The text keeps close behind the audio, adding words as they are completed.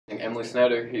Emily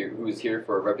Snyder, who is here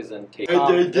for a representation.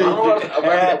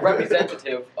 A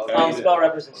representative of spell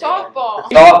representation. Softball.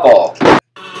 Softball.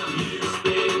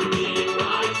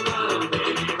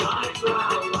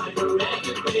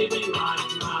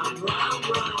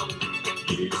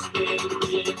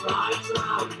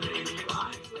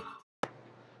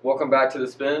 Welcome back to The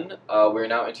Spin. We're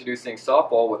now introducing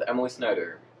softball with Emily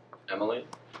Snyder. Emily?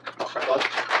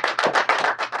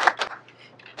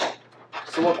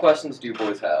 So what questions do you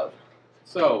boys have?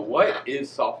 So, what is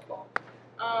softball?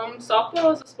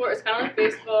 Softball is a sport. It's kind of like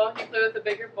baseball. You play with a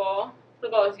bigger ball. The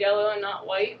ball is yellow and not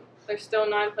white. There's still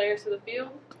 9 players to the field.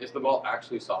 Is the ball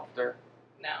actually softer?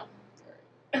 No.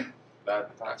 I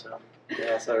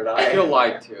Yeah, so did I feel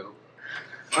lied to.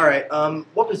 Alright,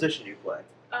 what position do you play?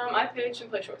 I pitch and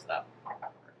play shortstop.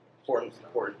 Important.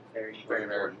 Very Very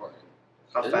important. important.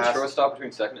 How Isn't fast? shortstop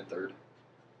between second and third?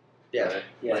 Yeah. Right?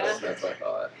 Yeah. That's what I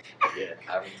thought. Yeah.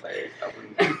 I haven't played.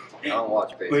 I don't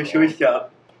watch baseball. Where should we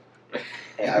stop?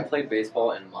 Hey, I played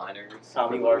baseball in minors.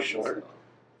 Tommy, you are short.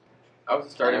 I was a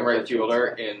starting I never right played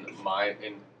fielder shortstop.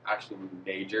 in actually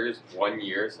majors 1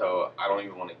 year, so I don't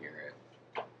even want to hear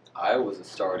it. I was a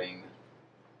starting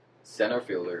center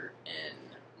fielder in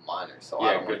minors, so I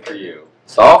Yeah, don't good want for to you.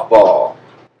 Softball. All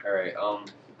right.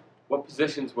 What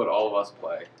positions would all of us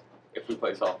play if we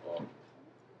play softball?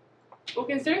 Well,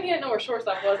 considering he didn't know where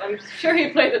shortstop was, I'm sure he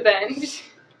played the bench.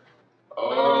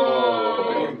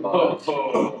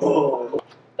 Oh.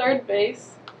 Third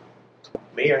base.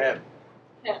 Me or him?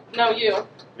 Yeah. No, you.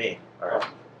 Me.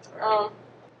 Alright.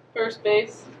 First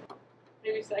base.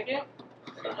 Maybe second.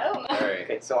 I don't know. All right.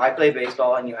 Okay, so I play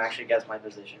baseball and you actually guessed my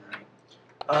position, right?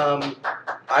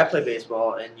 I play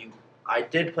baseball and I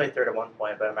did play third at one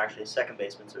point, but I'm actually a second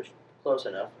baseman, so it's close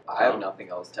enough. I have nothing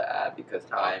else to add because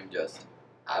I am just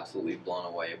absolutely blown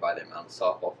away by the amount of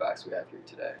softball facts we have here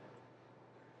today.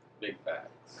 Big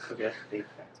facts. Okay. Big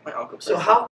facts. My uncle plays.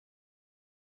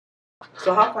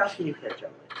 So how fast can you pitch,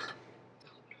 Emily?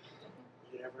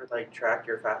 You ever track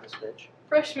your fastest pitch?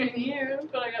 Freshman year,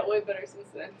 but I got way better since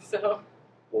then. So.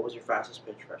 What was your fastest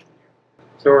pitch freshman year?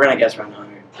 So we're gonna guess around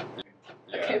 100.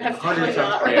 Okay, Yeah. that's 100 definitely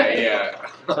not sounds right. Yeah.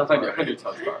 100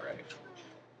 sounds about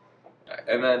right.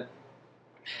 And then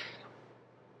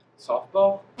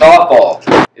softball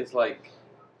Softball. is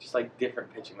just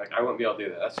different pitching. I wouldn't be able to do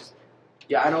that. That's just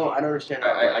Yeah, I don't understand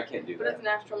that. I can't do But that. it's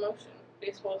natural motion.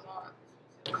 Baseball's not.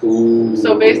 Ooh.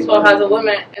 So baseball has a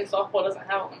limit, and softball doesn't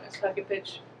have a limit. So I can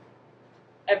pitch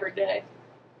every day.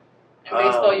 In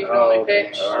baseball, you can only okay.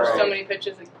 pitch Alright. so many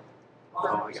pitches.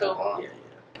 Oh, I So got it. long. Yeah.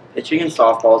 Pitching in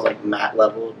softball is like mat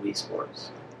level of Wii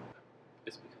Sports.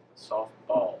 It's because the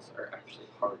softballs are actually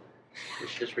harder.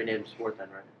 It's just renamed sport then,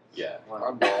 right? Yeah.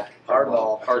 Hardball.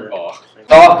 Hardball. Hardball.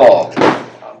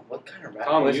 Softball. What kind of rat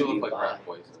Tom, poison you do you look like buy? rat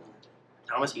poison.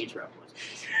 Thomas eats rat poison.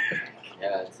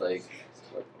 Yeah, it's like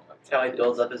That's how he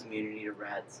builds up his immunity to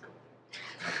rats.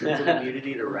 It's an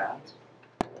immunity to rats.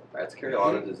 rats carry a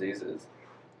lot of diseases.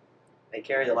 They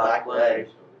carry the black plague.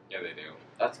 Yeah, they do.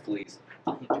 That's fleas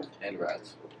and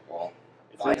rats. Well,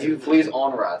 It's fleas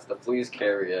on rats. The fleas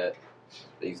carry it.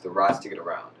 They use the rats to get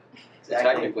around. So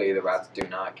Exactly. technically, the rats do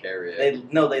not carry it. They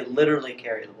literally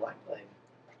carry the black plague.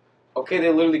 Okay, they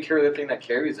literally carry the thing that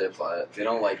carries it, but they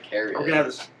don't carry We're it.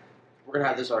 gonna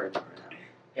have this argument right now.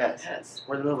 Yes.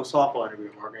 We're in the middle of a softball interview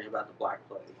and we're arguing about the black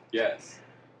plague. Yes.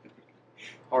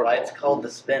 Why it's called the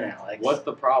spin, Alex. What's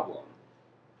the problem?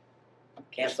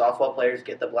 Can't softball players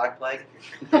get the black plague?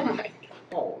 Oh my God.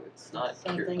 No, it's not.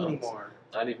 Same thing anymore.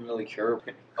 Not even really curable.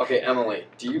 Okay, Emily,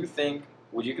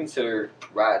 would you consider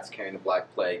rats carrying the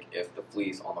black plague if the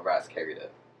fleas on the rats carried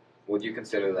it? Would you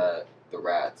consider that the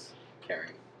rats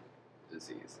carrying the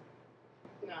disease?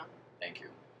 No. Thank you.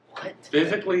 What?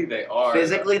 Physically, they are.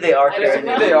 Physically, they are I don't carrying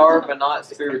know. Physically they are, but not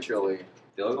spiritually.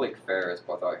 They look like ferrets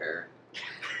without hair.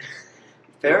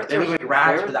 Ferrets They are look like rats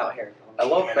ferrets? without hair. I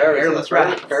love And ferrets. hairless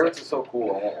Ferrets- rats. Ferrets are so cool.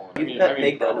 I want one. You pet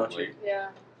pig though, don't you? Yeah.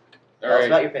 Tell us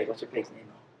about Alright. your pig. What's your pig's name?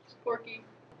 Porky.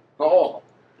 Oh,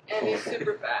 And he's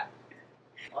super fat.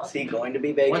 Is he going to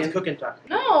be When's bacon? cooking time?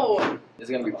 No. it's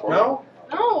gonna be pork. No?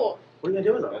 No. What are you gonna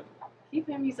do with them? Keep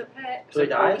him. He's a pet. So he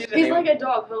dies? He's like a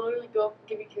dog. He'll literally go up and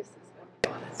give you kisses.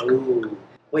 Ooh.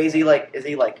 Wait, is he like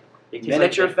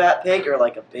miniature fat pig or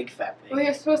like a big fat Well, pig? he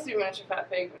was supposed to be miniature fat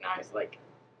pig, but now he's like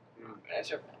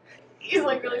miniature fat. He's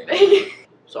like really big.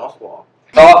 Softball.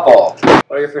 Softball.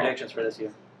 What are your predictions for this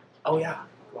year? Oh yeah.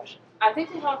 Question. I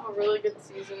think we'll have a really good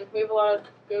season. We have a lot of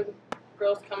good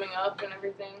girls coming up and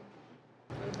everything.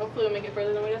 And hopefully we'll make it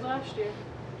further than we did last year.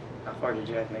 How far did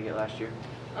you guys make it last year?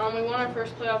 We won our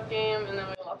first playoff game and then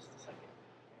we lost the second.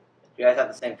 You guys have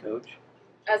the same coach?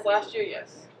 As last year,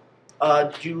 yes.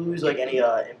 Did you lose like any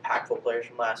impactful players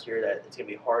from last year that it's gonna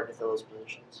be hard to fill those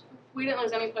positions? We didn't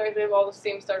lose any players. We have all the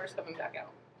same starters coming back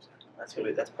out.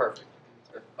 That's perfect.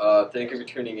 Thank you for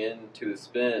tuning in to The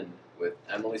Spin with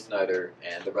Emily Snyder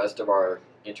and the rest of our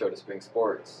Intro to Spring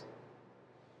Sports.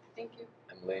 Thank you.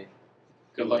 Emily,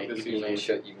 Good luck you this can,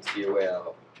 season. you can see your way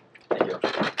out. Thank you.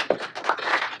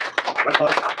 My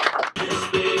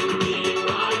pleasure.